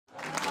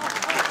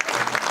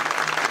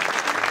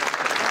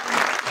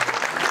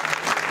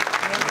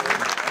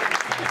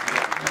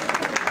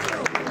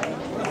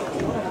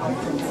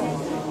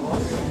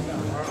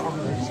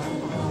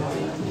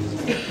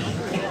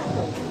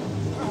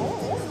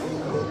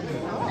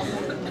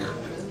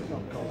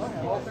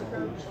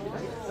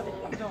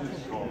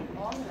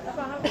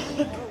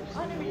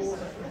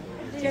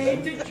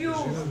Kijk het,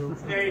 joh.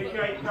 Nee,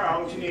 jij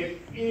trouwens niet.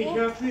 Ik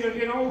heb weer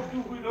geen oog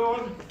toegedaan.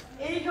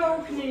 Ik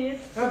ook niet.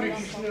 Heb ik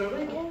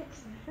gesnurkt?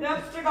 Je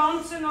hebt de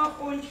ganse nacht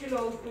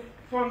rondgelopen.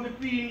 Van de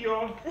pien,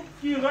 joh.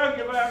 Die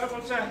ruggen waren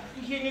wat zeg.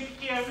 Die gingen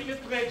verkeerd in de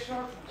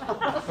trekzak.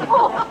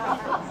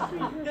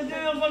 De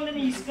deur van de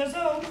Nieskes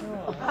ook.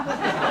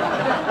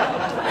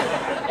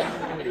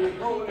 Ik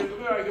hou in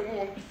het ruige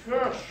mond.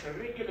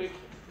 Verschrikkelijk.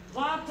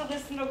 Water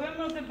is nog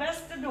immer de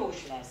beste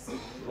doosles.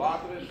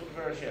 Water is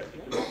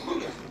verschrikkelijk.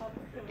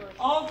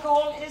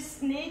 Alcohol is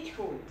niet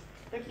goed.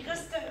 De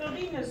christen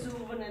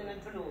urinezoeren in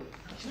het bloed.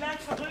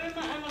 Slecht voor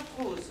reumen en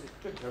artrose.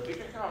 Dat heb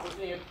ik het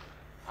niet.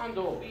 En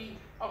door die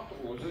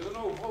artrose is een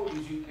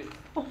overolieziekte.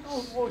 Wat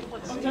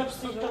heb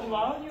je toch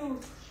wel,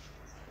 joh?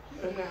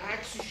 Een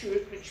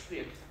heksensjeugd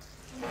speelt.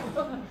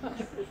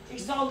 Ik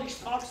zal dich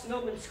straks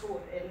nog een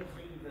schoot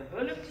invrieben.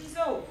 Hulp die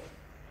zo?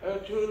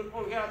 Natuurlijk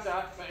wel gaat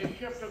dat, maar ik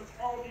heb toch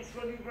altijd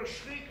van die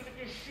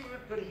verschrikkelijke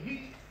scheuten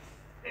hier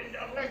in de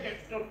leggen,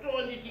 tot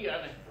door die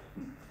dieren.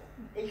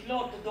 Ik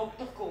laat de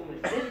dokter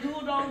komen. Dit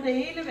doe dan de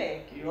hele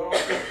week. Ja,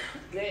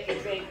 nee,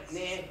 ik weet,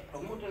 nee, we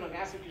moeten nog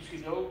eventjes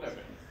geduld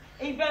hebben.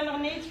 Ik ben er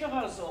niet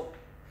gerust op.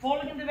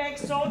 Volgende week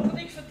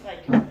zaterdag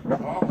vertrekken. Oh, dat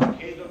gaat ook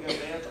heel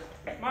beter.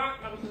 Maar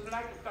er is een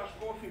lekker tas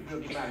koffie voor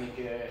die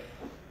manneke.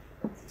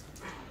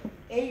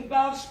 Ik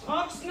bel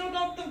straks naar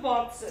dokter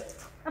Batsen.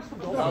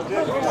 Nou, dit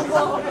is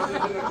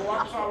een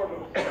kwakzalver.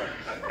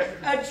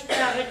 Het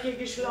sterke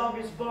geslagen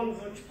is bang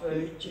voor het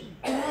speultje.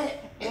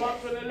 Wat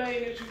van de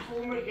leen is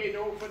gekomen, geen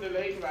oog van de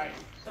leen weg.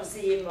 Dat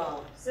zie je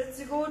wel. Zit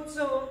ze goed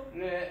zo?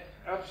 Nee,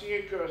 heb ze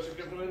geen kussen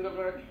voor in de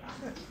rug.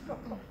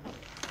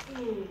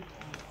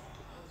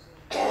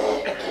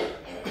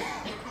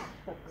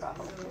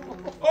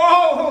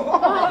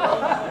 Oh!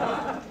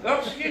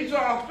 Dat schiet zo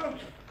achter.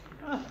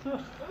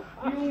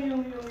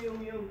 Jong.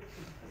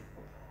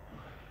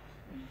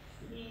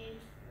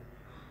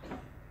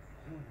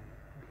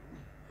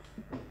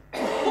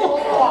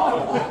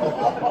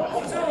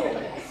 Zo.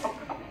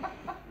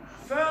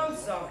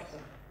 Vuilzachter.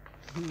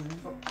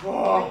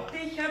 Met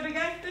dich heb ik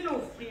echt een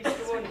hoofdprijs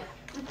gewonnen.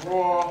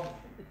 Oh,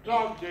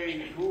 dat deed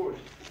ik goed.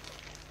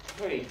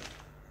 Hé,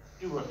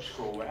 doe het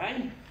schoon,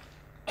 hè?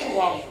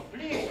 Was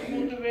verplicht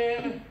moeten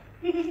werden.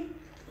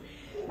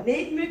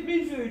 Niet met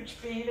mijn vuur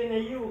spelen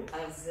en joh,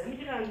 aan zijn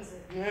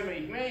grenzen. Ja, maar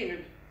ik meen het.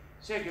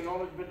 Zeg nog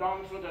eens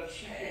bedankt voor dat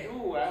chique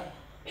doel, hè?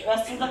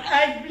 Was je er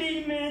echt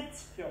blij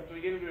met? Ik heb er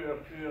geen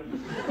beurt voor.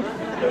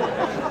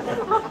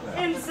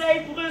 In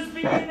Cyprus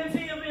beginnen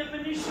veel weer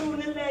met die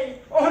schoenen lijf.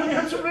 Oh,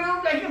 niet zo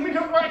wil, denk ik me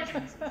nog wat.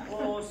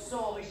 Oh,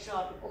 sorry,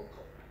 schat.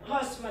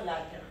 Rust me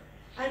lekker.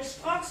 En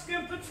straks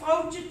komt het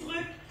vrouwtje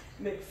terug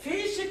met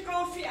visje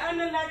koffie en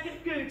een lekker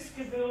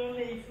keukje voor een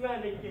lief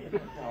mannetje.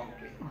 Dank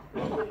je.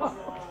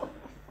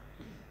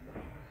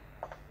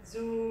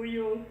 Zo,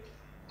 joh.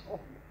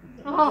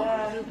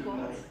 Ja,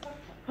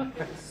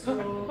 zo,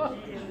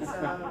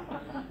 eenzaam.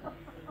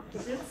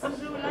 Zit ze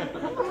zo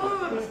lekker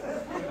goed?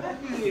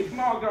 Lief,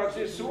 Magda, het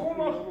is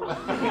zomer.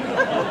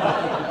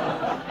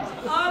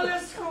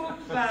 Alles goed,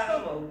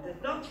 Vermoten.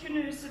 Dat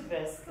geneus het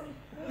beste.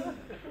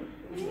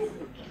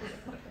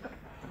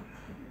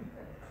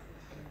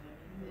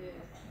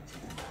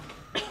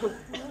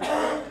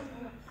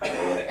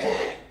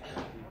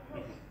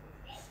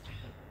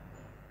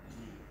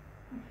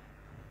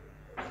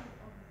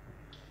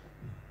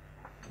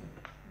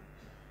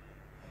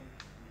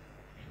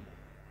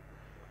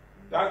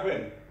 Dag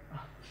Ben.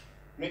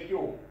 Met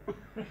jou.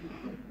 Je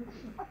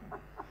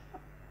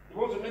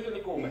moet er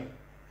middelen komen.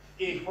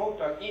 Ik hoop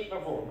dat niet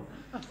naar voren.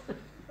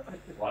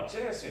 Wat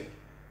zei ze?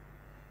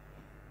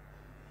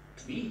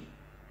 Wie?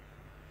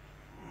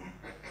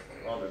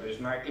 Oh, dat is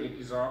makkelijk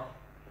gezegd.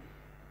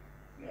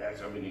 Nee,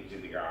 zo ben ik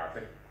in de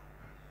gaten.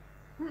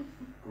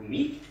 Hoe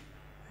niet?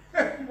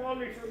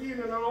 Man, ik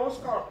verdien een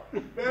Oscar.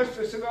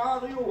 Beste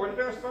scenario en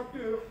beste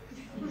acteur.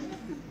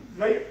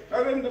 Nee,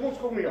 er moet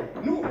gewoon meer.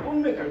 Nu,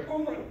 onmiddellijk,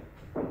 kom er.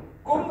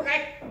 Kom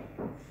direct.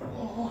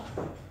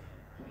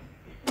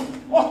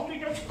 Oh, die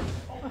gaat.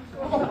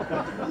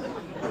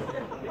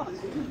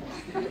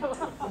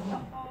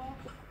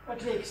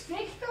 Wat leek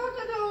sticht door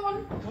te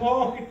doen?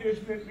 Oh, het is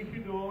met me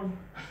gedaan.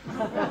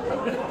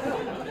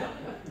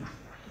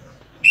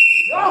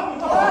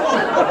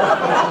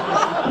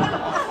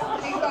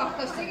 Ik dacht,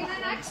 dat is tegen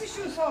een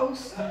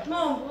heksenhuis.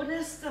 Man, wat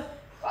is er?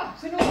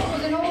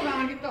 Zijn ogen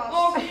aangetast.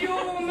 Och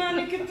jongen,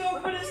 manneke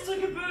toch, wat is er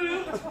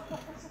gebeurd?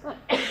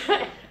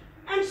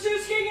 En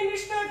zus ging een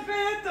stuk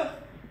beter.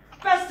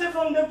 Beste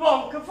van de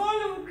banken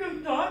vallen, hoe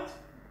komt dat?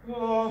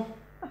 Ja,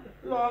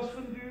 last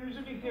van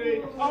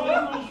duizeligheid.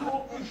 Alles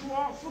op mijn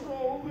zwart voor de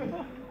ogen.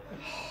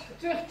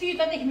 Het wordt tijd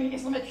dat ik me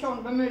gisteren met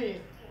John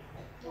bemoei.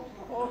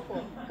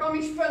 Kom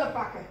je spullen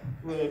pakken.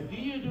 Met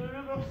die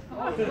deuren.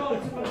 Oh,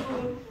 God, maar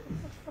goed.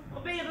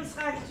 Probeer eens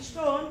recht te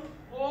staan.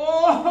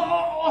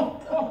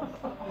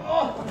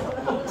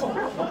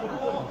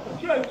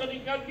 Kijk dat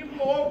ik dat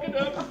gebroken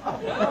heb.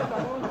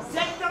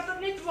 Zeg dat het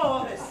niet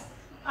waar is.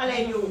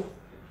 Alleen joh,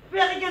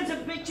 werk eens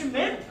een beetje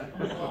met.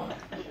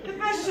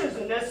 En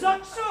zussen en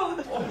zak zo.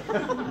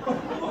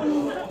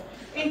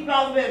 Ik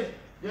bel Wim.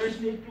 Dat is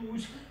niet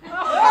toes.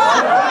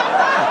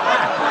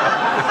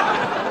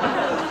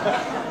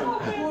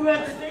 Hoe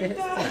werd het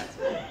dan?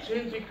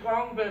 Sinds ik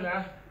krank ben, hè,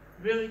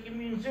 wil ik in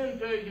mijn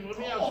zintuigen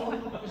meer zonder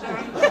te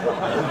zijn.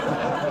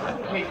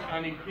 Kijk,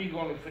 en ik kreeg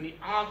gewoon van die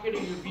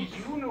akelige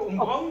visioenen om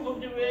bang voor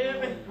te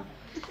weren.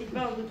 Ik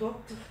bel de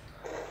dokter.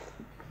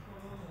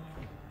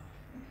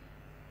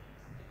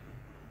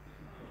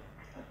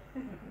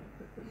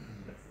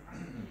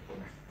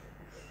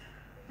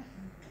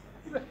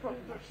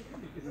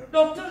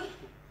 Dokter?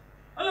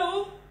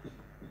 Hallo?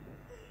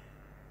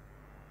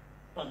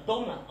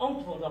 Verdomme,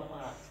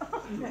 antwoordapparaat.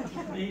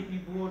 Nee,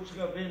 die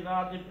boodschap in,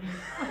 laat het niet.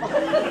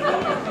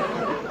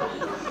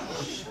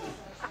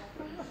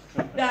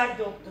 Dag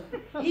dokter.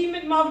 Hier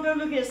met Magda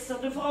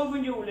Logister, de vrouw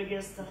van Jo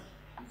Logister.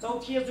 Zou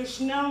het hier zo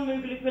snel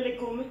mogelijk willen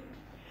komen?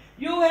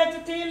 Jo heeft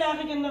het heel erg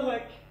in de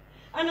rug.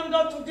 En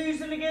omdat er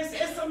duizelig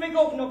is er mij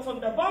ook nog van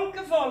de bank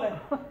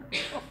gevallen.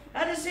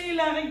 Het is heel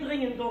erg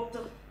dringend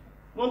dokter.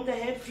 Want hij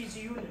heeft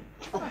visioenen.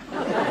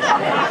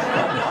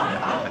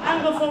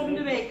 En de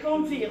volgende week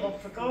komt weer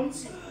op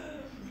vakantie.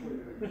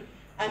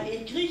 En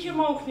ik krieg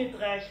hem ook niet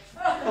recht.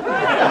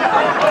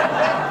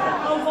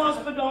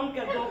 Alvast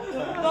bedanken,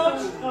 dokter. Tot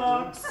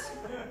straks.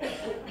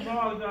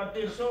 Nou, dat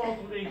is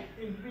zorgelijk.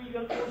 In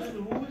Vliegen tussen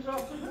de hoes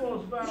af de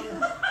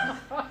bosbellen.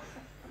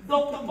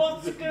 Dokter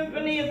Botse kunt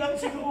wanneer dat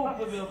ze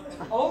geroepen wordt.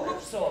 Ook op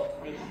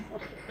zaterdag.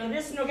 Dat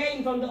is nog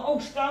een van de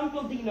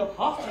oogstampel die nog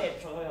hard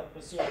heeft verhoord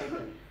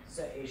patiënten.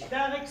 Ze is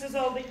sterk, ze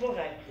zal dit wel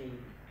recht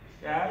krijgen.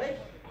 Sterk?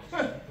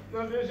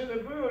 Dat is in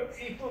de buurt.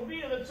 Ik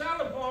probeer het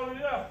zelf al,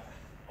 ja.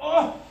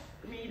 Oh!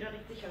 Wie dat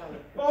ik te gaan.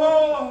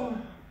 Oh!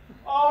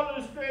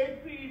 Alles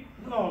baby.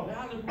 Nou, de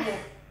elleboog.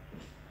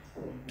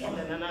 Kan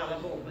er een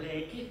elleboog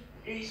breken?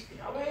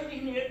 Ja, weet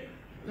ik niet.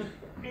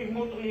 Ik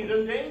moet er niet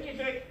aan denken,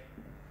 zeg.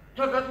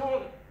 Dat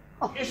wordt...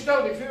 Je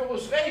stelt die veel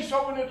als reis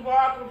zou in het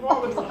water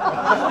vallen.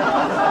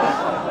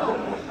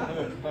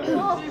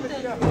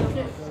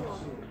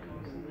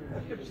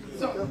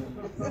 Zo.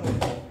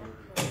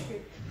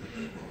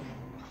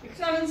 Ik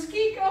zal eens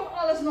kijken of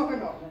alles nog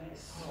in orde is.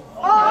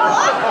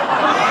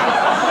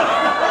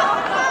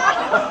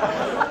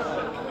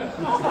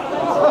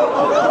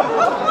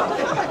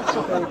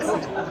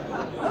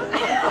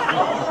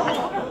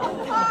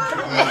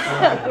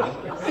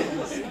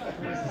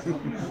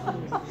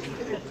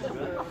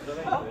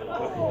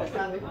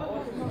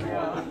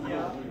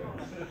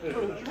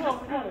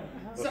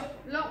 Zo,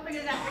 laat me eens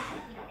even.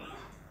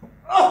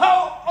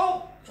 Oh!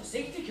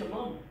 Voorzichtige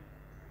man.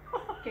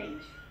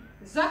 Kijk,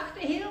 zachte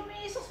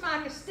heelmeesters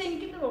maken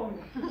stinkende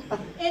wonden.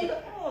 In de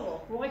oorlog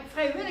word ik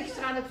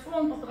vrijwilligster aan het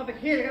front, want daar heb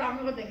ik heel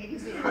andere dingen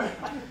gezien.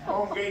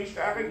 Gewoon geen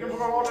sterke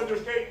vrouwen, dus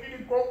steek je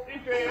de kop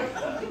niet in.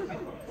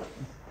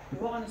 We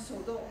worden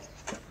zo door.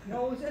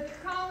 Nou is het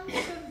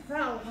ganse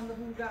vel van de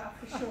hoede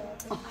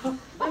afgeschoten.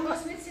 En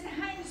was met zijn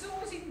hein zo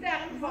zijn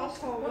derm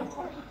vasthouden.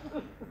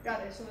 Ja,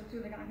 daar is er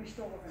natuurlijk aan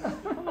gestorven.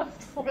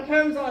 Met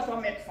hem zal het wel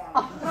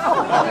metvallen.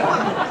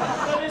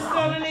 Dat is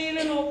dan een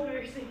hele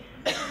opluchting.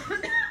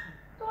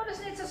 Dat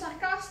is niet zo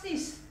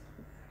sarcastisch.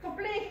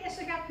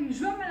 Verpleegster gaat nu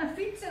zwemmen en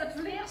fietsen, dat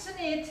verleert ze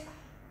niet.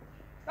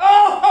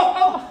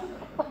 Oh!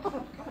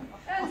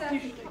 En zeg,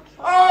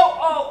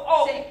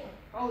 Oh! zeg,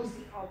 hou ze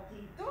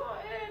altijd door,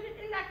 dit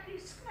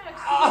elektrisch knuis in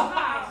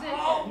haar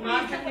zitten.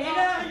 Maak het niet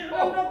erger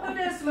dan dat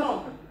het is,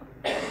 man.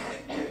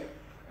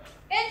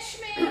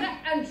 Insmeren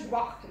en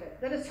zwachtelen,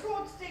 dat is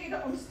goed tegen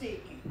de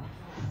ontsteking.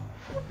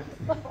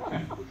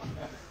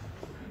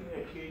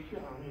 Nee, geef je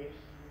aan niet.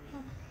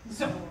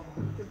 Zo.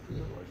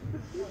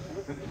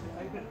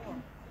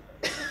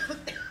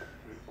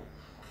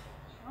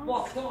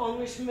 Wacht er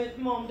anders met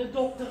man, de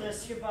dokter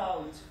is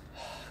gebouwd.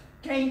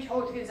 Kind,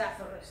 houd eens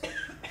even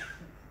rustig.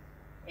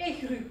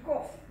 Ik ruik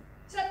koffie.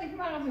 Zet ik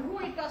maar een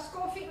goede tas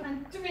koffie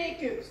en 2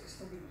 keukens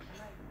erbij.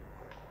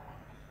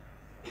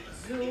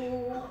 Zo.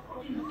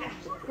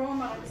 Kom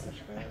maar eens.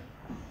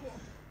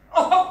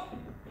 Oh!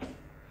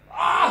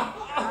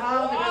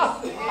 Haal er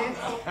eens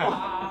even.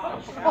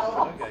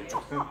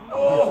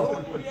 Oh!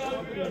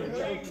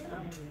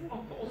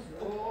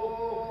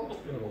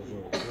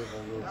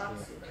 Dat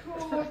zit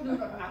goed. Nu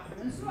nog even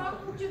een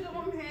zwakkeltje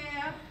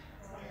eromheen.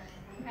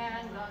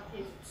 En dan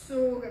is het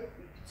zo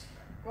gepiept.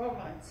 Kom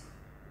maar eens.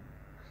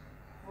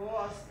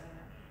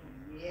 Voorstellen.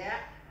 Ja.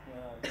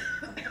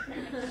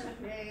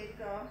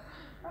 Beter.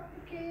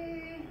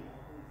 Hoppakee.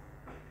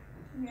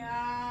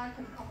 Ja,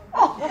 dat kan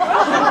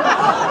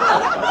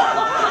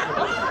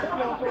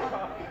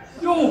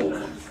Jo,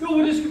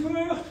 wat is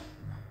gebeurd?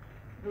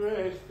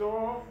 Wees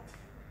toch?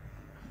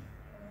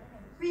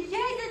 Wie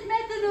jij dit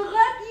met de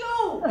rug,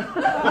 joh?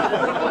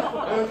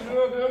 Het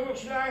wordt helemaal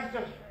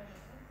slechter.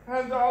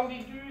 En dan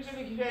die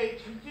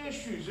duizeligheid,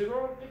 tissues en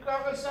op de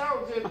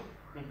carousel zit.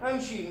 En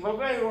misschien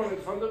waarbij word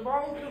ik van de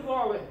bank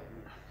gevallen.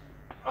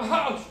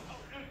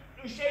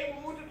 Dus jij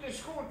moet het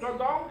is goed, dan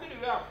danken u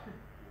wel.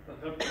 Dat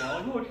heb je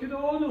wel goed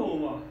gedaan,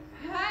 oma.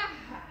 haha.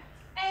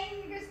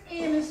 Eindelijk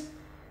eens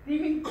die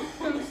mijn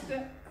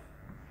kunsten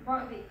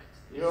waardeert.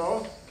 Ja,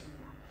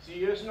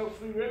 Zie is nog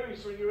vrijwillig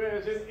zo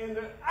geweest in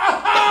de...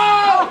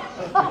 Aha!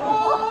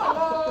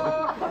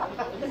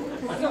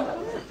 Zo.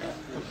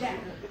 Ja.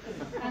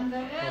 En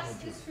de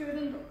rest is voor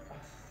de...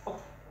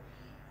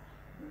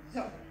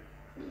 Zo.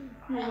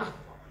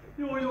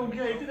 Joh, jong,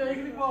 geeft het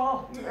eigenlijk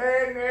wel?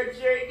 Nee,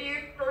 jij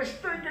niet. Een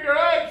stukje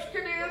huis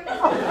gedaan.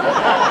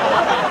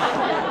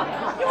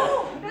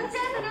 Jo, dan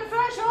zetten een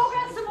vuist hoog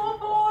en ze hem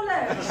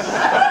opholen.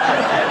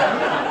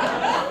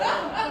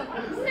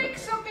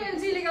 Niks zo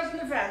kleinzielig als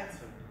een vent.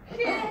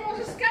 Geen om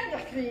onze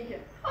scanner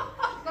kregen.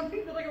 Dan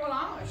piept er wel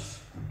anders.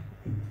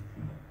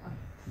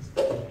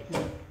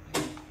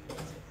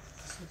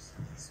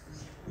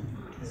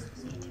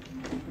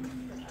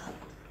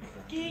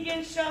 Kijk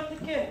eens,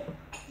 schatteke.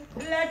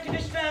 Lekkere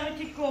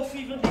sterke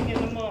koffie voor die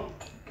in de man.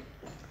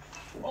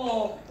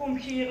 Oh, kom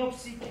hier op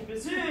zieke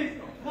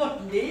bezoek. Wat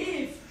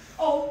lief.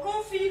 Oh,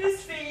 koffie is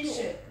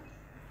feestje.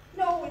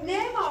 Nou,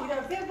 nee Magda,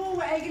 we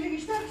wouden eigenlijk een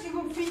stukje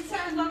op fietsen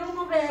en dan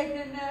onderweg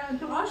een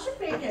terrasje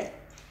pikken.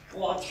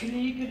 Wat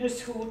gelijken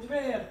is goed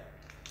weer.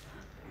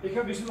 Ik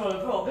heb misschien wel een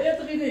veel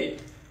beter idee.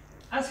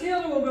 En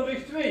scheelde ook een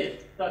rug 2.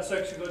 Dat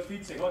stukje gaat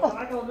fietsen. Gaat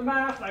lekker op de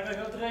markt, lekker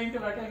gaat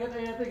drinken, lekker gaat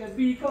eten, gaat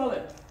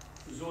bierkallen.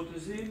 Zo te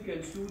zien,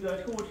 kent u dat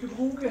goed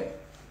gebroken.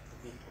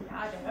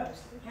 Ja,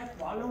 ik heb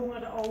wel onder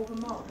de ogen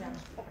Magda.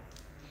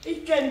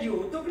 Ik ken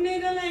jou toch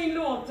niet alleen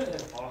laten.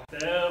 Ach,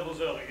 daar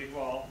verzorg ik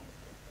wel.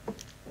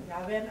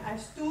 Ja, Wim,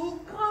 als toe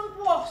krank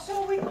wordt,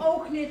 zou ik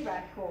ook niet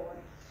weggaan.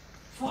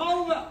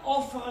 Vrouwen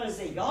offeren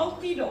zich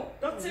altijd op.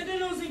 Dat zit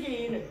in onze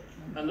genen.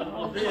 En dat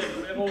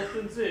waarderen we ons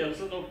ten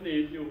zeerste nog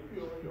niet, joh.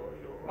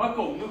 Maar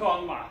kom, we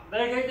gaan maar.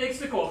 Daar gaat niks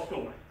te kort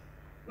komen.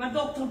 Maar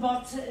dokter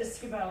Batsen is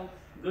gebeld.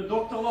 De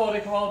dokter laat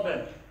ik wel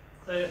ben.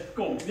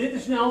 Kom, niet te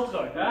snel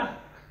terug, hè?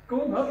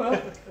 Kom, hup,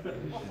 hup.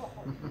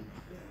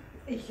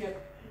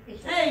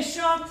 Hé,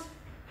 schat.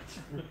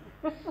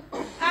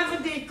 En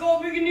voor die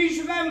kom ik nu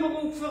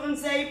zwembroek voor een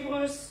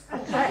zijbrus.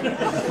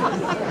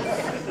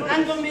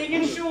 En dan mag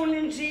ik zo'n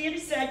een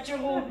setje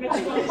rood met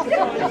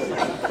schottenhuis.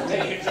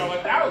 Nee, ik zal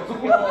het oud.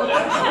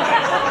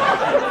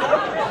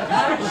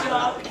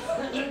 Schat.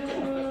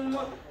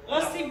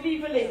 Rustig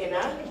blijven liggen,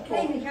 hè?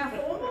 Kleine gaat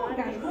omhoog.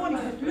 Gewoon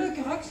het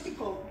leuke rukje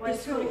kopen. Wat ik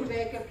vorige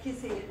week heb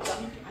gezien.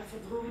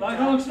 Dan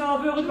gaan we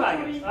snel voor het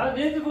weg.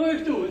 Niet te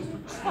vroeg toe.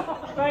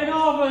 Fijne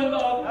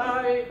avond,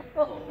 hoi.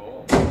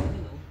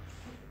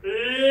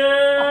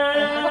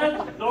 En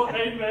nog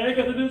één week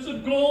en dan is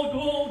het goal,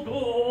 goal,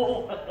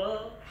 goal.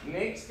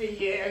 Niks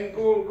tegen en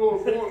goal, goal,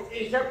 goal.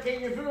 Ik heb geen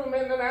gevoel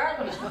met een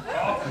avond.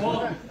 Ach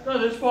man,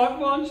 dat is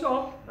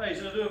vakmanschap. Hij is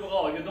het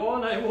overal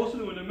gedaan, hij was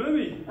nu een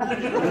mummie. Dan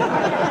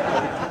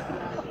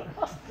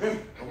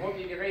moet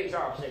hij de race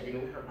afzeggen,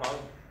 hoe dat kan.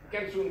 Ik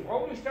heb zo'n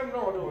vrouwenstem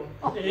nog doen.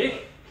 Ik?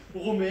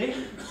 Waarom ik?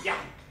 Ja,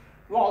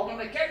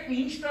 want ik heb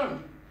niet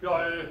stem.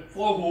 Ja,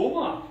 vraag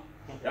oma.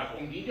 Ja,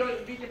 om die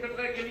te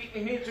betrekken liet me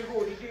niet zo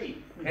goed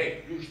idee.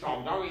 Hé, doe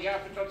standaard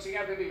even dat ze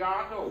gaat in de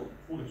gaten houden.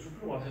 Oeh, dat is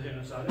ook wat is in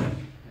een zaal.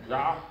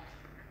 Ja,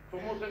 we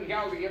moeten een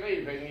geldige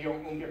regel in die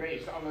jong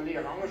ongereisd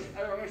annuleren,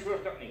 anders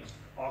wordt dat niks.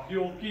 Ach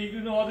joh, kijk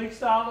hoe nou ik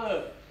sta.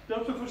 Dat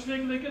is toch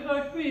verschrikkelijke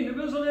rugpijn,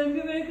 dat is al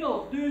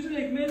ingewikkeld.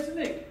 Duizelig,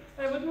 misselijk.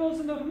 En wat wil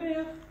ze nog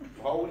meer?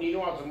 Vrouwen die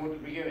nooit, ze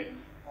moeten beginnen.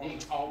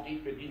 Niet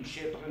altijd met die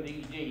schitterende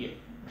ideeën.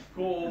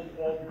 Kom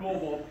op, kom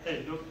op.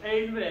 Hé, nog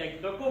één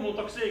week, dan komen we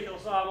toch zeker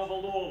samen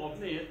wel door, of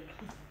niet?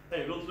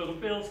 Hé, wilt u nog een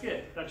pilsje?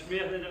 Dat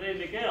smeert iedereen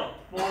de keel.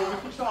 Mogen we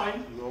het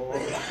zijn?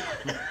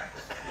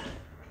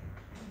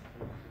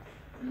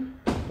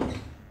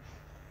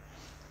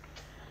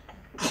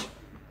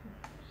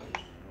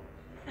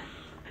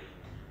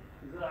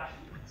 Ja.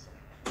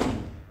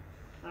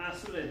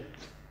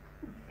 Alsjeblieft.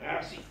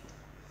 Merci.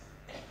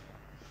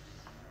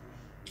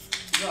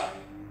 Ja.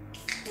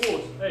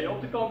 Proost. Hey,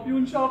 op de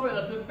kampioenschappen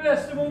dat de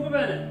beste mogen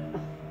winnen.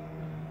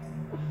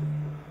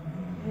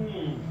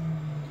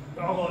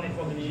 Daar gaan niet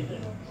van genieten.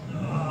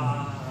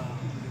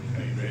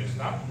 Even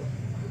snap.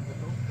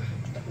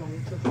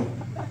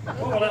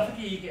 Oh, wel even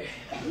kijken.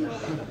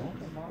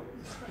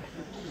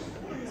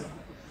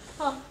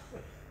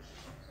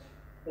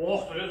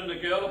 Och, er is een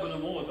kerel op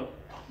een monitor.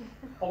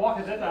 Oh, wacht,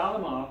 je zet de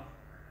adem maar.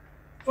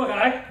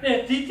 Verrek,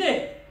 nee,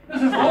 Tite. Dat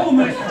is een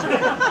vrouwenmens.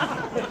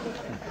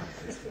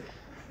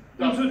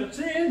 Dan zou het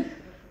zien.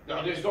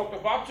 Dat is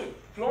dokter Batsen.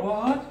 Vlok.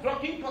 Wat?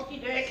 Plak die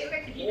dijken,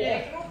 lekker die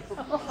dijken op.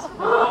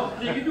 Oh,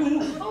 dikke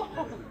doe.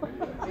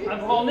 En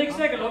vooral niks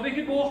zeggen, dat heb ik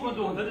het woord maar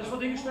doen. Dat is voor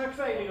dingen een stuk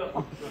veiliger.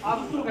 Af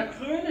en toe gaat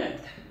kreunen.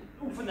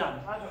 Oefen dan.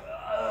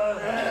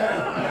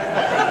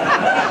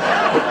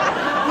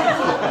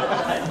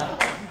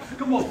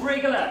 Kom op,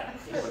 break a leg.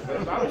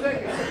 Wat zou je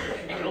zeggen?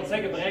 Ik wil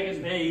zeggen, breng eens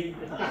mee.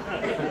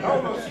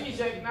 Oh, maar zie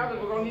zeg ik, nou dat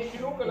we gewoon niet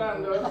genoeg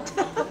gedaan doen.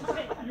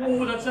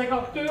 Jo, dat zeggen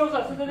acteurs,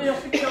 dat ze de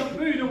eerste keer op de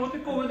bühne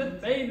moeten komen, de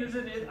benen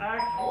zijn niet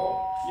echt.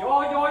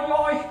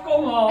 Ja,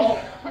 kom al.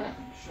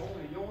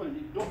 Jongen,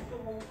 die dokter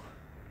ook.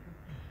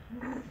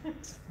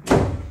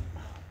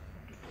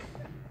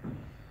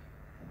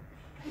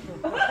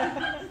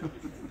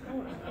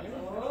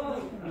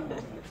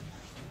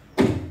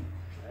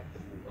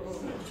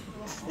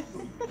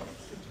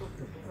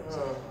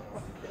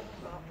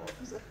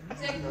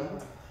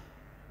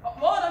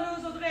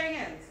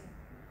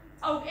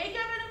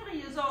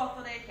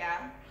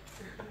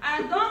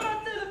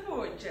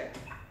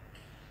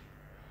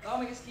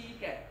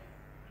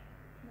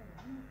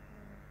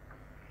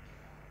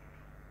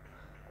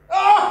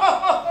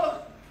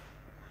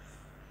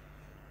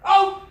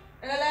 Oh,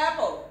 en een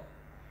lepel.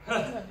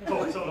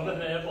 Toch zo'n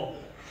lepel.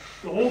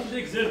 De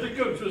hoofdelijk zit de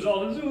kup zoals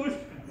alles doet.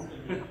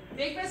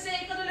 Ik ben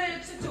zeker de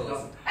leukste toes.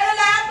 En een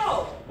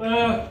lepel.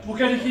 Hoe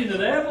ken ik hier de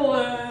lepel?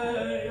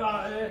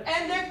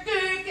 En de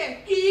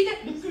keuken.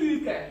 Kieken, de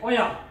keuken. Oh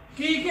ja,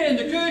 kijken in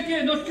de keuken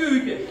en dat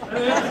keuken.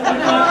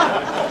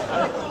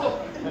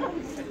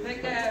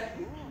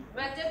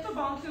 Met dit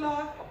verband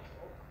gelag.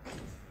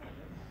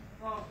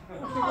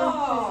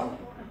 Oh,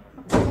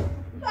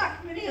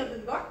 dag meneer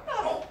de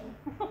dokter.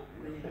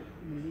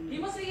 Die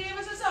moest zich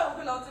even zijn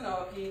zogen laten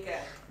nakijken.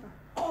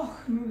 Och,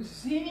 nu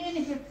zie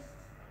je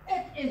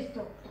het is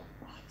dokter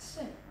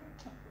Watson.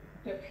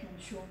 Heb je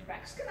een schoon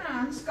pakje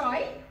aan,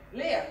 Sky?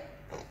 Leer,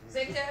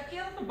 zeg, heb je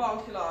het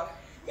verband gelag?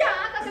 Ja,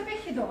 dat heb ik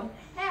gedaan.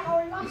 Hij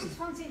had last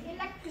van zijn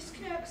elektrisch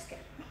kneukske.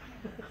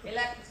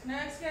 Elektrisch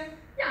kneusje.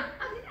 Ja,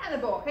 aan die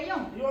elleboog, hè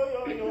jong?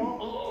 Ja.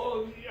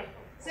 Oh, ja.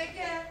 Zeg,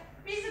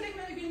 wie zit ik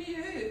met een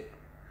nieuwe heup?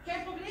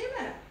 Geen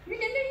problemen? Wie een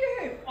nieuwe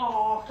heup?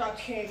 Och, dat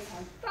gaat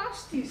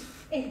fantastisch.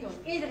 Ik doe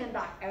iedere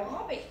dag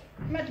aerobic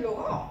met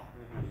Laurent.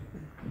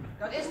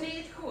 Dat is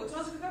niet goed.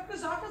 Zoals ik heb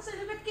gezegd, dat zijn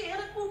de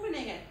verkeerde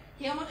oefeningen.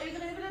 Geen maar uit de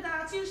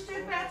revalidatie een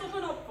stuk beter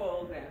van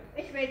opvolgen.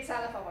 Ik weet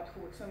zelf al wat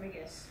goed voor mij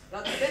is.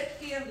 Dat is dit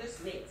keer dus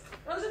niet.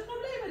 Dat is het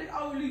probleem met de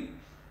oude Lu.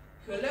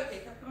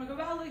 Gelukkig heb ik een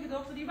geweldige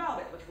dochter die wel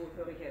weet wat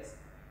goedkeurig is.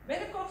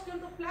 Binnenkort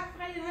komt er plek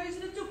vrij in huis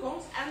in de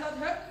toekomst en dat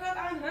heeft we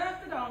aan haar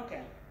te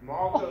danken.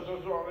 Magda,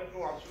 zo zou ik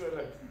nog wat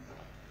willen.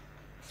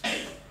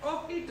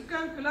 Of niet te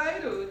kunnen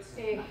geluid doet.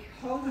 Ik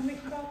hou me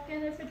wel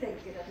kunnen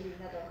bedenken dat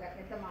Lina daar wat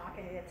mee te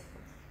maken heeft.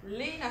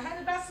 Lena heeft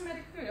het beste met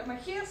de keur, maar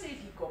Geert zit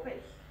hier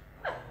koppig.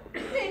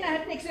 Lina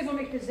heeft niks over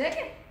mij te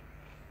zeggen.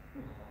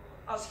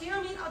 Als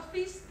Geert mijn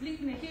advies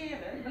blijft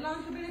negeren,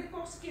 beland je binnen de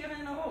kortste keer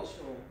in een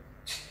rolstoel.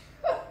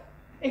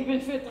 Ik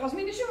ben fitter als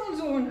mijn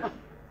schoonzoon.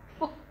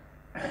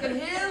 Het kan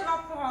heel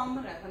rap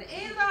veranderen, van de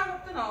ene dag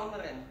op de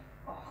andere.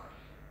 Och,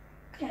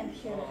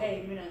 kent je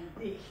rijmen en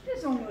dichten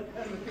zonder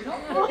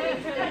knop?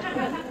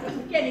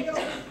 Ken ik ook.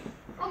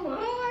 Am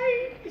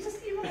Rhein is es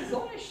immer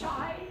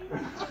Sonnenschein.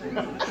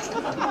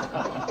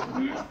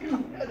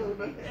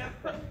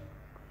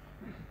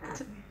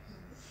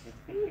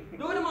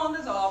 Doe de mond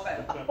eens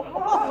open.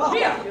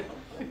 Hier!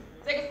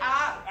 Zeg het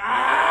aan.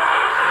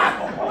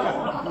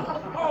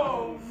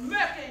 Oh,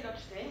 merk dat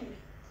stinkt.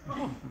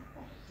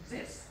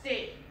 Ze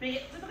steekt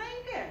beter te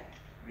drinken.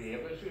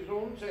 Weer is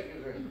gezond,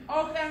 zeggen ze.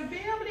 Ook een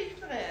beer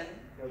blijft erin.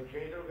 Dat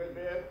geeft ook het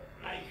weer.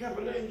 Ik heb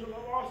alleen zo'n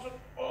last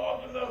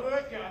op de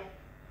rug, hè.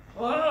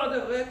 Oh,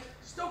 de ruk.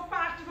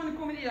 Stokpaardje van de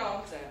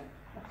comedianten.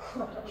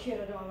 God, dat je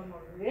dat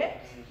allemaal weet.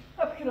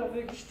 Heb je dat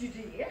weer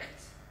gestudeerd?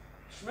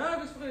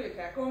 Smorgens vroeg,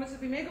 hè, komen ze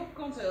bij mij op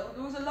consult,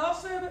 doen ze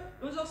last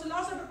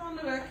hebben van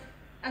de rug.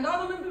 En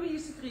dan om een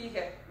bewijs te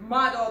krijgen.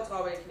 Maar dat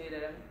trouw ik niet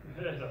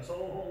in. Dat zal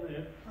wel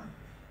niet.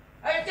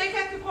 Kijk,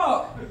 heb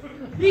gevraagd.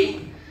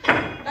 Wie?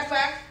 Leg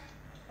weg.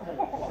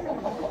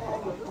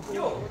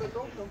 Jo,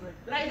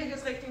 draai dich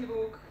eens richting de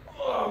boek.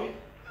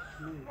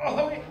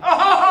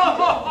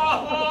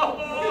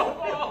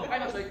 Ga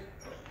maar stuk.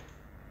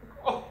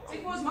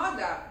 Zeg, hoe is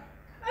Magda?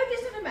 Het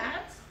is er een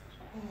maand.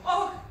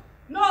 Och,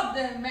 not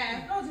de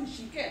man, dat is een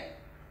chique.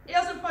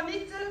 Eerst een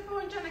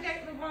paniektelefoontje en dan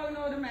kijkt mevrouw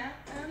naar de man.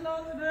 En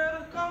later de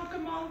kranke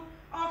man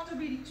achter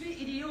bij die twee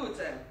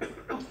idioten.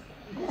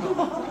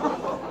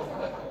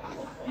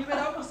 Die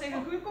weet ook nog steeds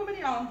een goede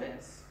comediant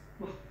is.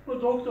 Maar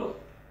dokter,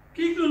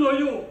 kijk nu naar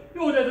jou.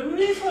 Jo, dat hebben we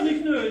niet van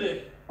niks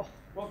nodig.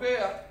 Wat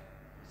keur?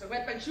 Is toch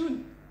met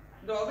pensioen?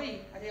 Door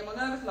wie? Had helemaal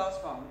nergens last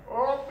van.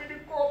 Oh, bij de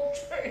kop,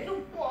 zijn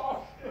een pas.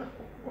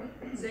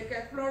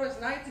 Zeker Florence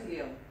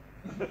Nightingale.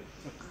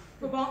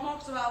 Verband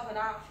mocht ze wel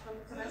vanaf, van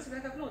de mensen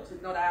weg naar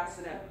Vloed, naar de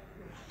hersenen.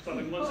 Zal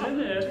ik maar zin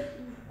hè?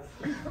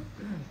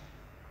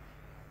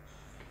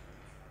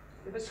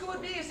 Je bent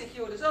goed bezig,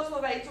 joh, dus dat is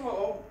wel weten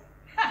waarom.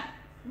 Ha,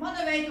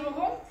 mannen weten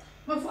waarom,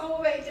 maar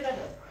vrouwen weten dat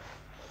ook.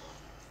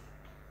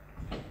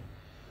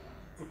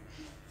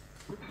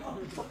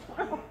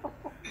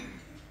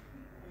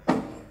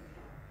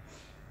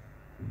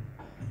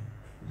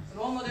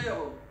 100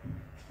 euro.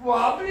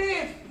 Wat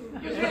blieft?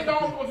 Je zit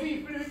al voor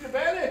 5 minuten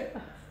bellen.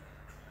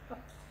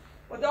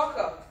 Wat dacht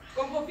je?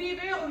 Kom voor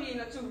 4 euro hier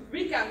naartoe,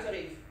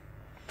 weekendtarief.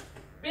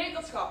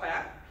 Beterschap, hè?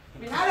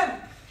 Mijn helm.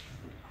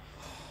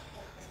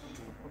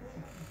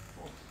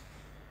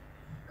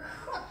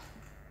 God,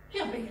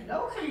 hier ben je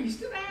nou geliefd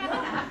te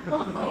werden.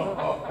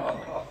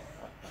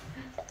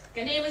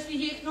 Ken je eens wie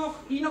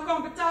hier nog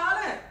kan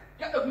betalen?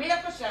 Ik heb nog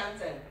meer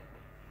patiënten.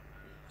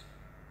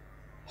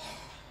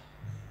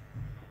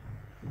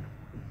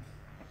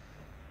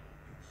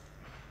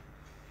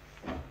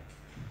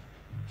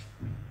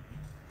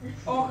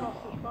 Och,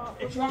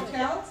 ik zwart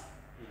geld.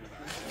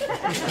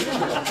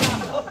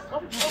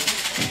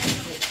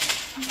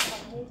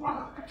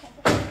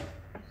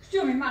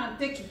 Stuur me maar een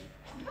tikkie.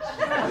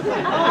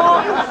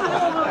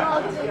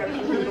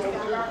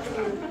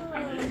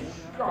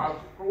 Ja,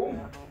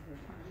 kom.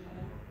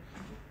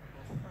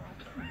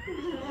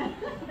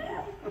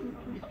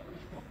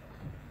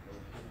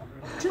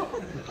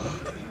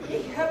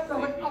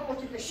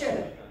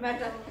 schillen met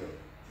dat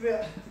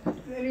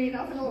alleen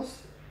aflos.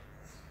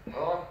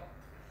 Oh,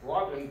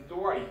 wat een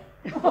tooi.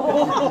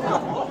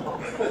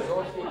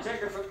 Zoals ik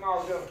zeg, als het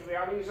nou durft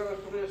weer niet zoals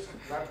het is,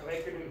 dat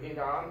trekken we niet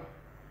aan.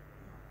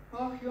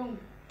 Och jong,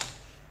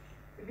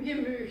 ik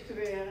begin meug te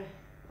werden.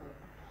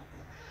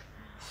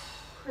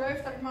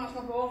 Geloof dat ik maar eens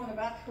naar boven naar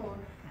bed gewoon.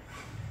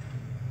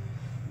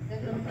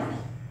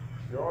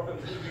 Ja,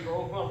 dat doe ik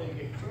ook wel, denk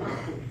ik.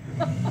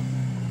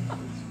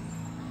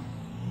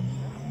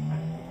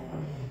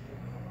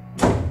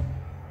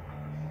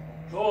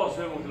 Zo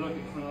zijn we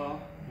gelukkig vandaag.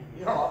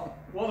 Ja.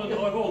 Wat een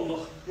dragonder.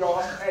 Ja,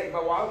 hé,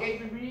 maar wou ik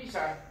even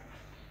bewijzen.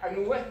 En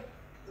hoe?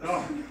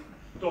 Ja,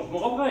 toch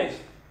maar op reis.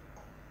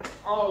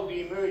 Al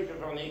die meute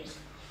van niks.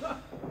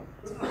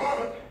 Ja,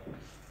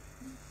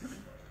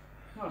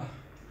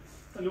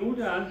 en hoe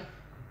dan?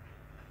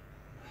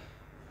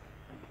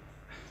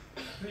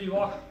 Wie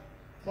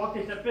wacht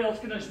ik dat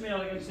pilsje en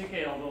smeer ik in zijn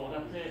keel door.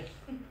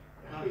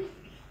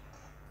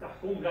 Dat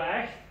komt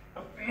graag.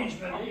 Opeens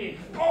ben ik.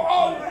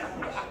 Oh!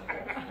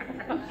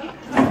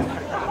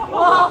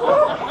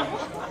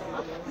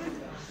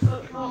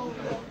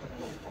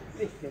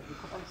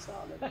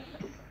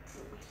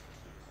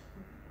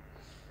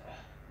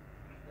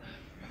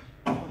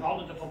 We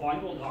hadden de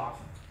verband wil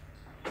draven.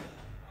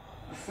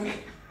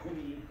 Kom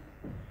hier.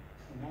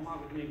 Dan maak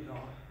ik niks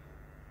aan.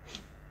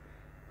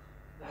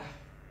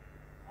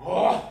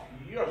 Oh,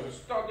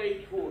 jezus, dat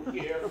eet goed,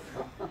 keer.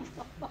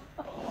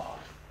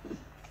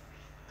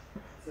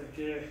 Zeg,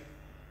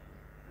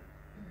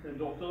 de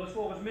dokter is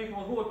volgens mij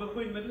wel goed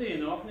bevriend met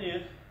Lena, of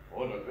niet?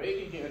 Oh, dat weet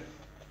ik niet.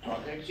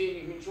 Maar ik zie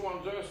ik niet zo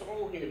aan het zuster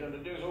ook niet, en dat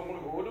is ook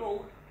een goed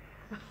ook.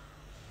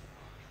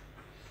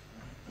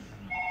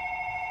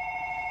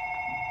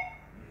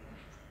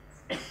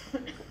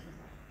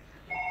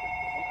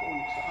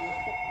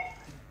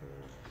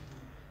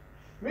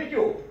 Weet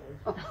je?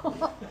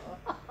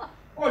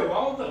 Hoi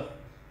Walter.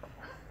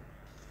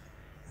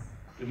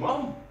 De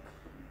man.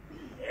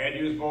 Ja,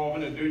 die is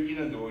boven het dutje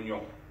en doen,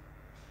 joh.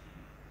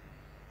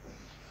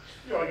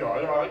 Ja,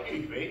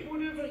 ik weet hoe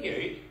die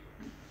vergeet.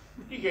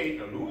 Die geeft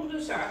naar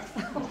Lourdes, hè?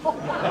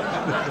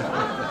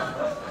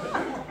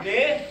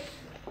 Nee?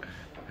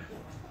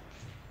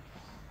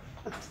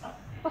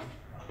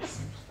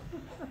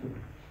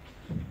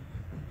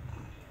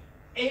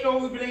 Eén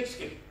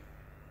ogenblikje.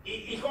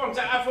 Ik ga het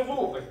even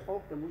volgen.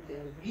 Oh, dat moet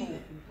even.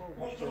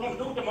 Wat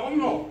doet de man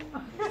nog?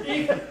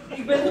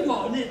 Ik ben de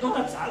man, nee, doe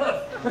dat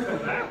zelf.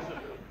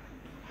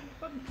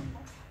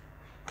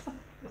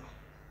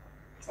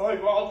 Hoi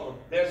Walter,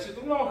 daar zit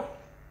er nog.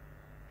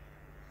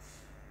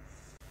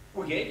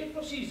 Hoe gaat het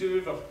precies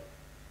over?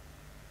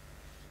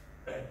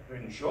 Het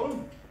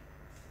pensioen.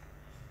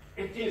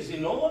 Het is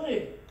in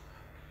orde.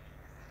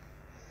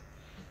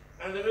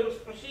 En dat wil ze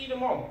precies de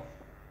man.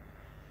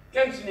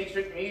 Kan ze niks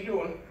met mij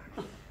doen.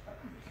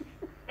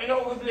 Een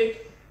ogenblik.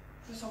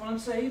 Dat is allemaal een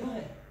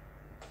zeven.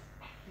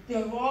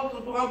 De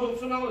Walter brabbelt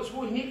van alles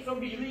hoe ik niet van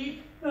begreep.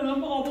 En dan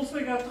brabbelt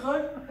ze weer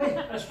terug.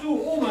 Als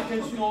toen oma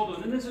kan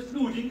snoren, dan is het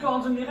nu, die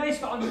kan ze die reis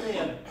gaan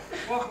annuleren.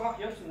 Wacht,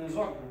 je hebt ze in een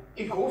zakdoek.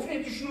 Ik hoef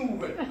niet te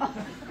snoeven.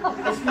 Dat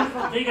is niet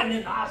van dingen in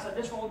de naast, dat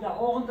is gewoon de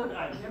horen te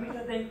draaien. Je moet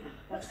dat ding,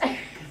 dat is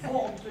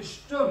vormt te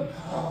stum. En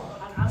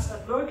als dat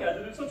leuk is,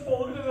 dan is dat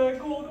volgende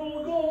week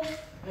goal.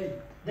 Hey,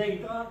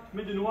 denk eraan,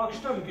 met een wacht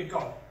stumke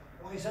kan.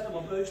 Maar je zet hem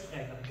op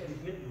uitspreken, dan kan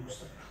ik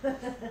mitloesten.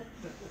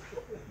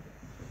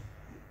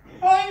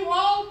 Hoi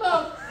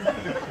Walter!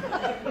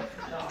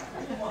 Ja,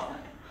 kom maar.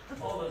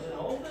 Alles in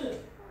orde.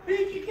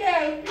 Beetje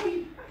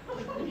kijken.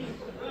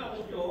 Ja,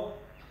 joh.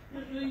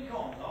 Je klinkt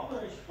gewoon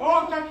anders.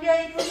 Oh, dat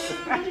jij van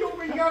de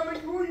jongen, ik heb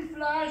een goeie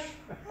fles.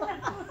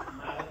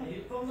 Maar het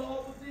heet van de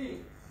apotheek.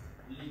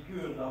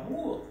 Likeur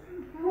d'amour.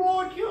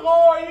 Goed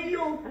gerooien,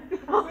 joh.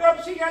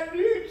 Ik zie het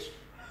niet.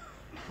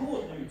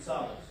 Goed nu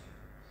zelfs.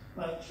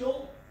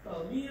 Pensioen,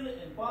 Almere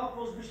en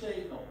Papos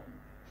besteedt nog.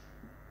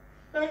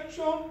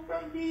 Pensioen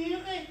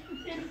verdieren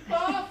in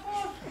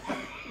Papos.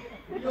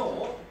 Ja,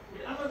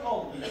 en met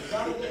andere,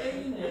 daar de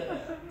ene.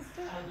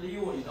 En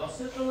Leonidas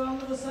zit er aan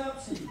de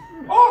receptie.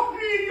 Och,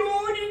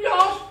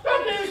 Leonidas,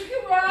 dat is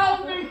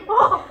geweldig.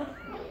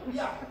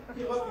 Ja,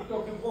 die heb je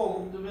toch gevraagd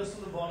om te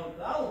wisselen van het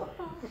tel.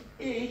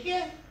 Ik?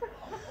 Ja,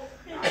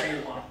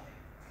 oma.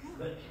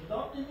 Weet je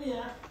dat niet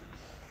meer?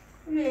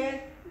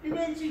 Nee, die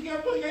mensen, ik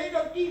heb er geen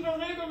actieve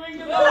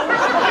herinneringen. Ik ga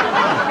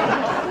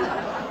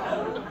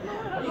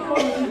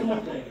het niet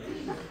goed denken.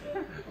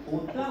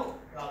 Hotel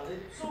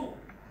Calypso.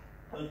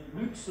 Het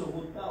luxe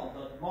hotel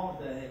dat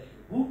Magda heeft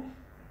geboekt,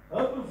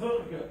 hebben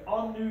we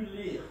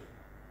geannuleerd.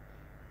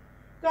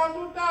 Dat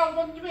totaal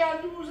van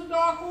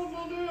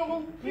 2800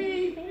 euro.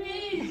 Piep.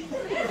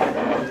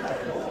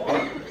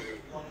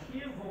 Want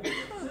hier vond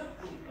ik het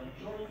simpel en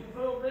zorg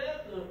veel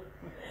beter.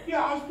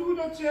 Ja, als du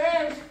dat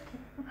zegt.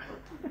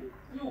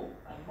 Jo,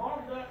 en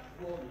Magda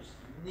wordt dus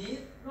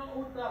niet naar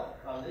Hotel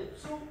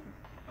Calypso,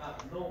 maar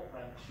naar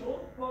pensioen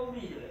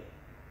Almere.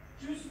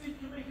 Juist wat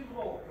je me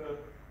gevraagd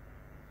hebt.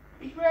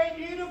 Ik weet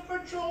niet of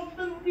pensioen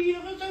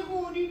verdieren een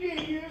goed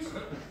idee is.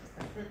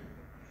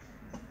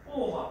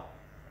 Oma,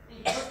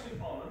 ik heb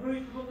u alle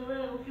moeite van de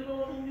wereld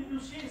gedaan om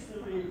dossiers te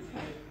wezen.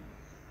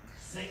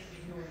 Zeg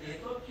ik nu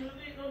niet dat je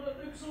niet naar het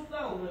luxe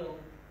hotel wil,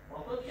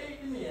 want dat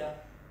geeft niet meer.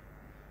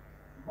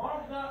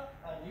 Magda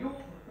en Joep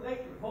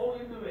vertrekken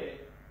volgende week.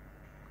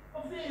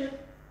 Of niet?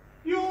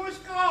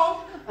 Jongens, krap.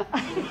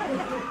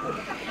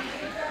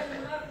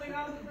 Kijk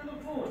aan de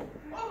telefoon.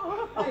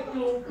 Ik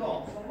loop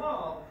kans,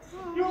 normaal.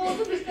 Jongens,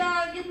 er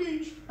bestaat geen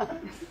beach.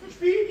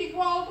 Spielt die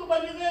Walter,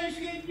 maar die reis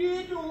geen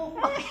duur door.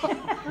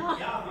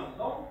 Ja, maar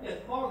dan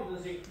kent Magda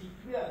zich die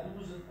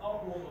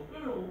 2800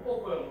 euro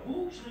op haar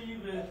boek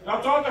schrijven.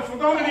 Dat zou toch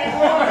verdomme niet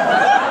worden.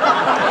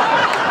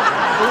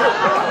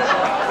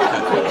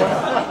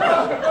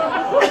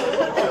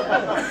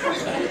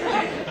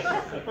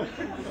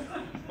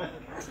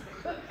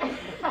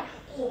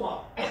 Oma,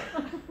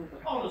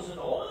 alles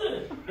in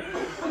orde?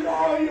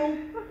 Ja, jong,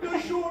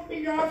 de short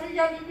niet af, ik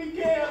ga in de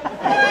keer.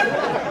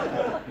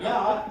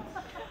 Ja,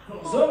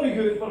 verzorg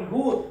je maar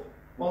goed,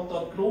 want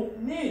dat klopt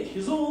niet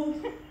gezond.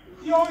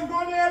 Ja, ik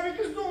ga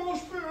even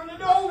doorspullen,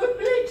 een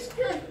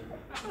ogenblikske.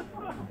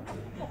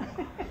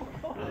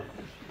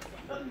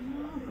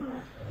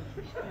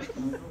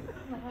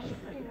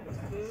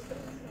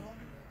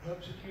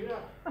 Heb ze het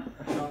gedaan?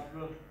 Ja,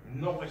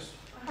 nog eens.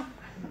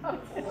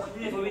 Och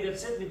nee, van wie dat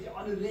zit met die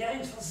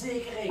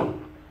annuleringsverzekering.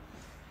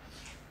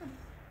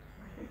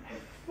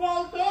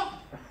 Walter?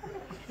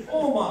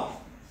 Oma,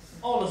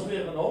 alles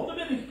weer in orde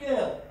met uw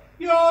kerel.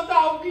 Ja,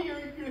 dank je,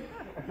 Junke.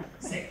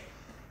 Zeg,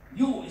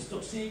 Jo is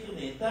toch zeker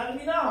niet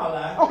terminaal,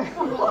 hè?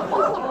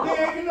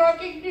 Nee,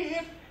 gelukkig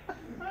niet.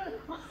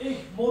 Ik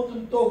moet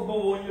hem toch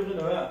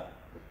bewonderen, hè?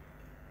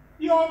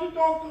 Ja, de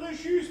dokter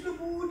is juist de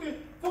moeder.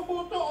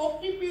 Verboden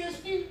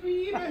optimist niet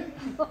bieden.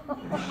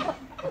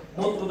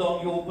 Moet er dan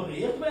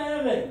geopereerd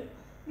worden?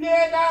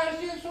 Nee, daar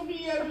is het zo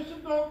niet, hebben ze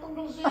de dokter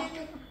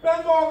verzekerd.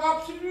 Ben nog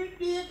absoluut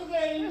niet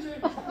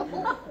reizen.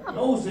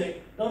 Nou zeg,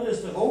 dat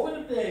is toch ook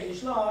een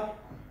tegenslag?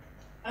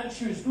 En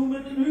juist toen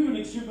met een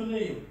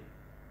huwelijksjubileum.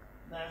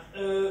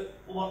 Nou,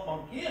 wat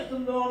mankeert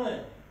hem dan, hè?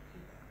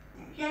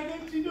 Jij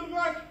neemt u de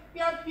rug.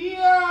 Je hebt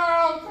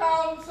heel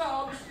veel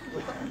zand.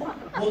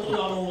 Moet er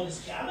dan nog een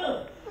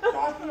scanner? Dat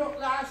is nog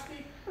lastig.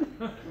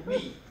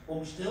 Wie?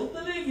 Om stil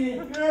te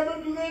liggen? We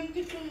hebben blind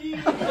te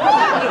krijgen.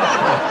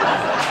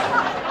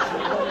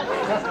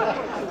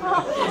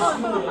 Is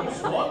nu een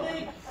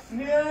zwannig?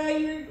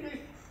 Nee, Junke.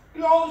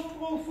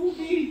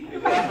 Claustrofobie.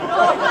 Ik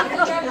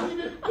heb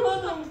niet de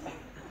tunnel.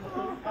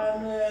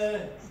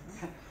 En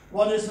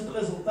wat is het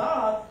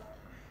resultaat?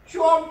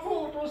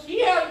 Foto's,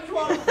 heel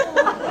foto's.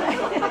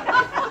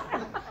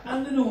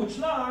 En de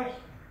uitslag?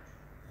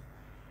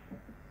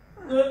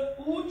 De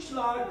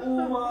uitslag,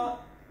 oma.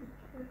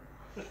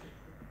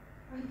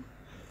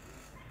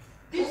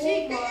 De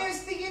zieke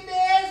is te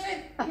genezen.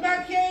 Dat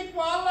geeft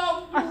wel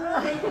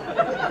afdoening.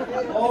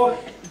 Och,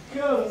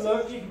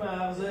 gelukkig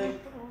maar zeg.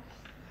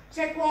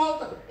 Zeg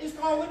Walter, is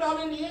trouwens dan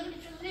een eerlijke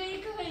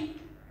verzekering?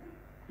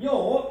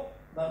 Ja,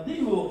 maar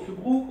die wordt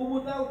gebruikt om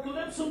het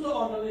calypso te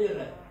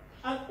annuleren.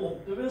 En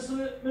op te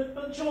wisselen met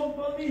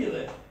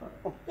pensioenpapieren.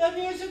 Dan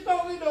is het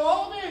toch in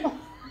orde?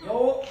 Ja,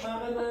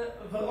 maar een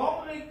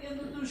verandering in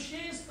de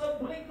dossiers, dat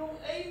brengt nog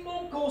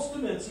eenmaal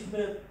kosten met zich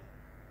mee.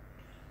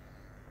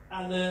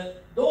 En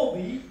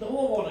daarbij, daar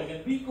wordt nog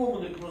een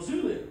bijkomende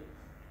clausule.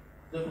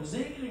 De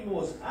verzekering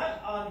moest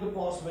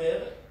aangepast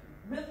worden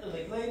met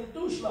een kleine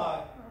toeslag.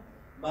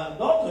 Maar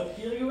dat heb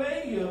je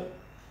geweigerd.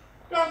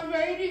 Dat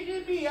weet ik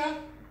niet meer.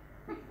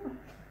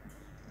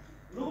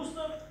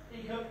 Luister,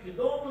 ik heb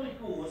gedaan wat ik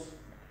koos.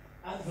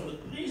 En voor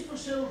het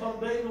prijsverschil van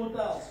beide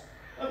hotels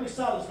heb ik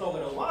zelfs nog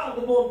een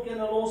waardebon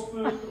kunnen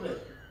lospeuteren.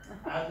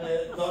 En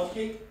dat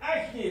ging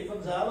echt niet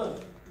vanzelf.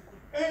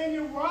 En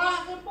je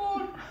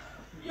wagenbon?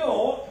 Ja,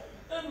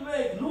 een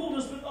week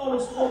Loerders met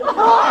alles erop.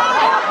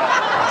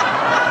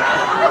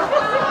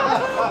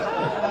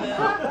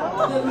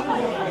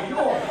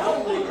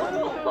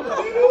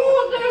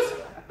 Loerders,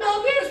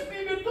 dat is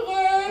mijn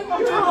droom.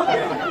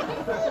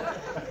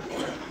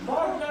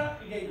 Magda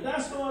ging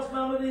desnoods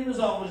maar met iemand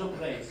anders op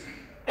reis.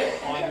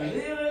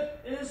 Annuleren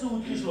is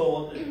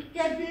uitgesloten. Ik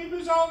heb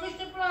niet anders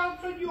de plaats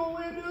van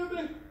jou en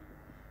Ubbe.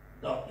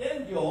 Dat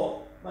kent je,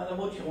 maar dan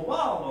moet je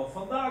gewoon nog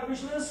vandaag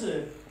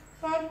beslissen.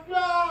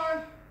 Vandaag.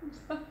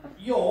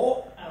 Ja,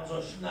 en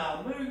zo snel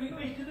mogelijk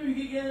ligt je nu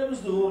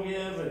gegevens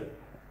doorgeven.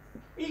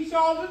 Ik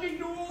zal ze niet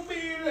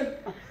doorbelen.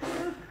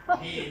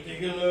 Niet te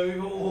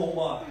geluigen,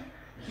 oma.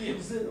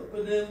 Je zit op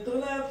het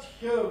internet,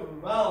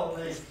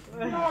 geweldig.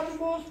 Ja, de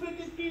bos met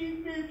de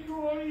team dit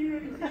gewoon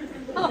hier.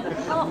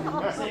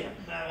 Zeg,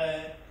 maar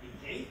ik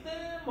heet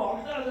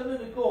Magda dan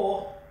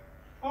binnenkort.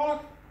 Ach,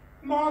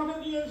 Magda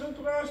die is aan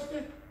het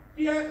rusten.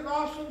 Die heeft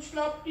last van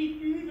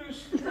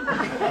slaptitudes.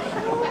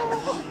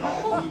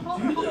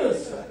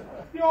 Slaptitudes?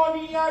 Ja,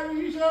 die hebben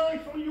u zelf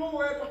van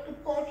jou heeft er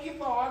kapot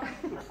gemaakt.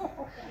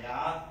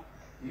 Ja,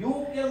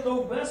 Jo kan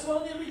ook best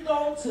wel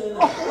irritant zijn.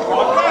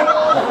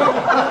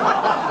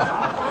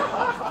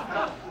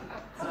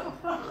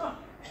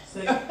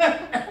 Zeg,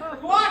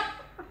 Wat?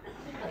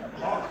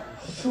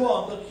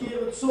 Sjoerd, dat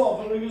geeft het zo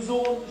voor een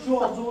gezond,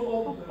 zo'n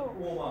op,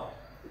 oma.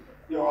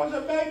 Ja,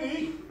 dat ben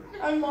ik.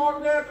 En maak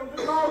net op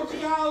de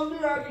vakantie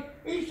houden.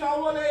 Ik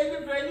zou wel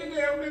even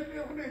verder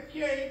met dit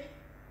geit.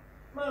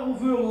 Maar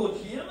hoeveel wordt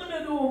hier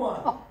met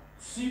oma?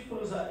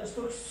 Cyprus, dat is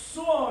toch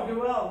zo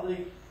geweldig.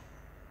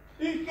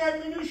 Ik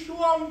heb in een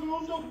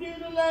schwangel toch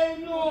niet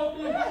alleen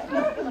nodig.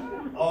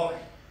 Och,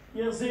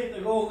 hier zit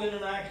toch ook in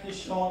een echte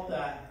schat,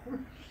 hè?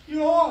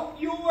 Ja,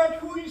 je hebt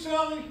goede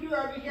zorg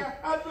nodig.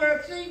 En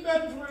werd ik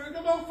ben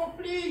vroeger nog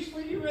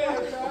verpleegster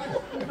geweest.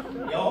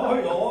 Ja,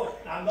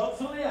 en dat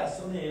verleest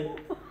er niet.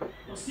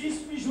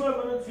 Precies wie zo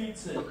hebben het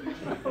fietsen.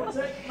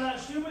 Zeg, maar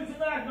stuur me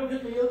vandaag nog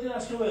een mailtje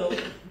als je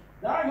wilt.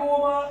 Dag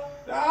oma.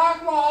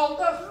 Dag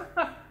Walter.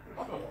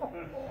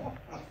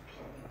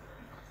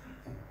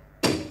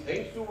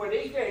 Denkst u wat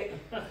ik denk?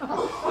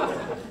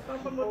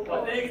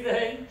 Wat ik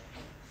denk?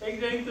 Ik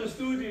denk dat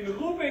studie een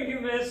roeping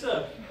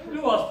gemissen.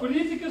 Du was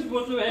politicus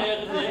moeten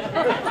werden.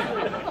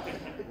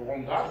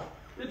 Waarom dat?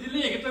 Die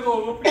liggen toch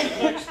ook op je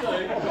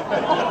drugstuin.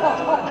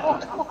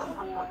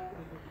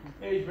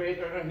 Ik weet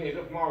er nog niet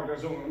of Magda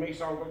zonder mij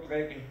zou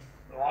vertrekken.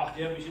 Ach,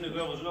 die hebben misschien nog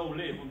wel eens een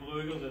overleven op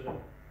Brugger zitten.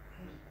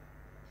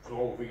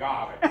 Zo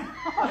vergaren.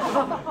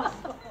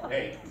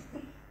 Hé,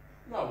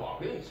 nou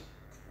wacht eens.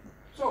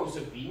 Zou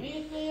Sabine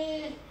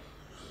niet...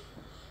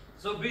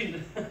 Sabine.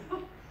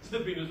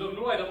 Sabine is nog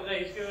nooit op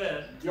reis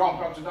geweest. Ja,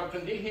 omdat ze dat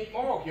van dit niet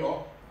mag,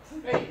 joh.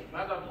 Hé,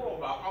 maar dat wordt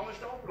wel anders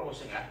de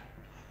oplossing, hè.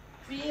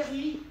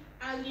 Ferry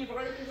en die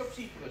bruikjes op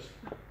Cyprus.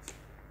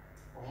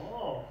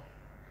 Oh.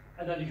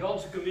 En dan die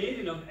ganse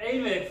comedie nog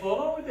 1 week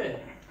volhouden.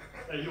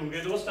 En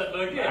jongen, dat was dat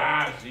leuk, hè?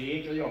 Ja,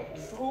 zeker, joh.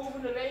 We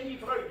hoeven alleen die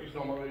bruikjes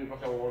nog maar even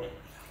te horen.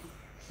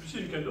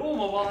 Misschien kan de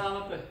oma wel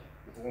helpen.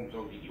 Waarom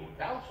zou die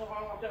hotels zo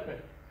aan wat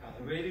hebben? Ja,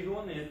 dat weet ik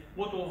gewoon niet.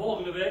 Moeten we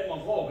volgende week maar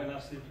vragen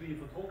als die 2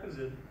 vertrokken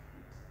zijn.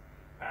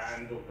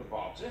 En door de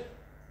Batse?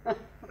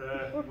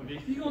 Moet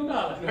ik die gewoon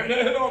bellen?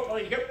 Nee, want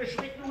ik heb een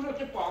schriknoeder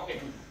te pakken.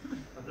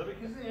 Dat heb ik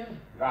gezien.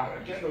 Ja,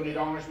 dat kan toch niet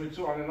anders met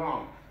zo'n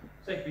naam.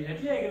 Zeg, wie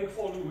heb je eigenlijk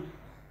voor goed?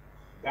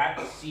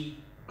 Betsy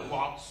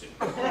Batse.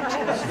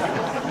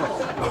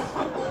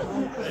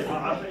 Nee,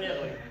 maar even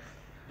eerlijk.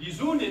 Die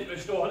zoon niet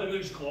bestaan in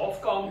een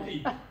schroefkant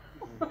die.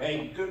 Hé,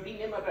 je kunt die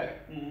niet meer weg.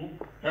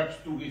 Heb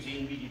je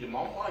toegezien wie die de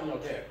man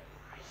vanjat heeft?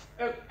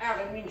 Het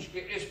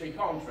armminske is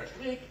bekend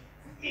verstrikt.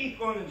 Ik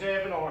kon het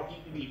even nog wat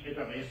niet wie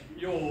het is.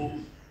 Jo,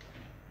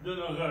 de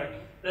ruk.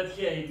 Dat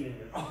geeft niet.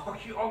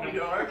 Och, je ook niet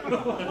uit.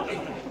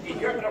 Ik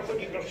heb nog voor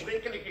die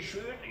verschrikkelijke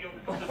shirt.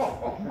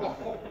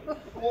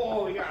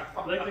 Oh ja.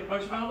 Leg ik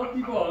maar snel op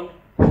die bank.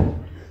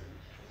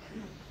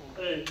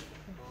 Hé,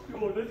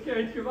 joh, dit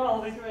gaat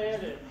geweldig weer.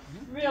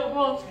 Weer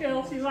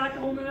die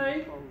lekker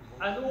onderheen.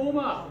 En de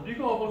oma, die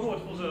gaat wel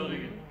goed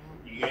verzorgen.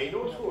 Die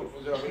gaat ons goed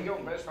verzorgen,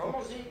 joh, best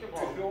allemaal zeker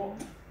van, joh.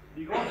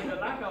 Die gaat in de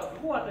lekker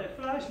brood en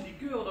vlees,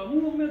 Likeur, dat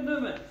moet nog met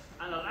nummer.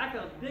 En dan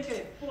lekker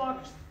dikke plak,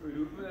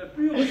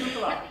 pure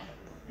chocola.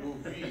 Doe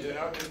vieze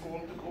uit de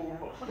kont te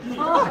kopen.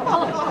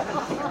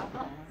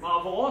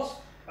 Maar voor ons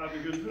heb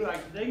ik een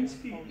leuk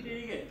dingetje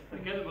gekregen.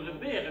 Dan kunnen we een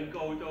beer in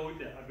koud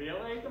houden. En weer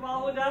weten we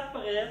al hoe dat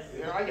maar is.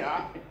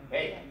 Ja.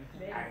 Hé,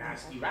 en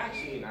als die weg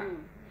zien, hè.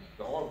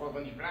 Dan horen we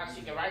van die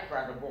plastic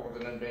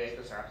wegwagenborden en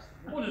beter zegt.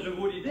 Oh, dat is een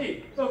goed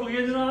idee. We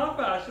beginnen een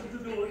aanpassing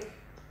te doen.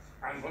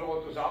 En van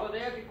wat is alle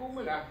daar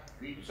gekomen, hè?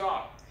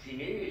 Pizza,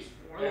 Chinees,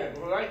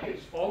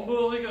 broodjes.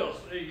 Hamburgers,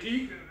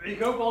 ik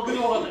hoop al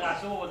genoeg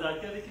adres over dat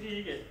kan ik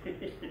krijgen.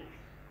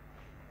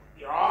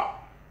 Ja.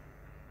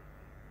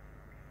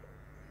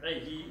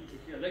 Hé,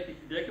 leg die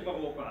dekken maar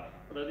op, hè.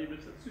 Voordat hij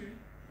met z'n zuur.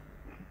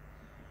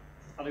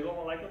 En ik ga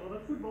wel lekker naar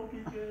het voetbal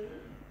kijken.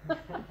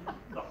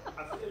 Nou,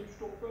 even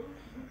stoppen.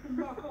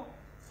 Ja.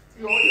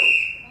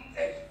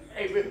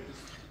 Even.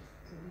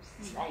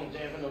 Anders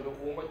even naar de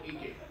oma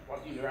kijken.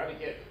 Wat die nu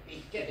eigenlijk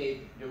ik ken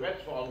de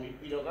wetsval niet,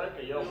 wie dat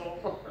ruiken,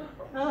 joh.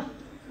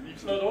 Die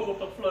slaat ook op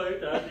dat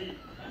fluit, hè, die.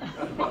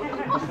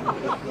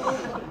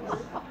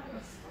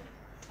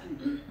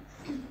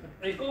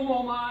 Ik kom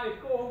al maar, ik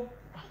kom.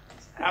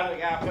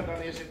 En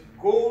dan is het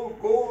goal,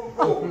 goal,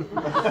 goal.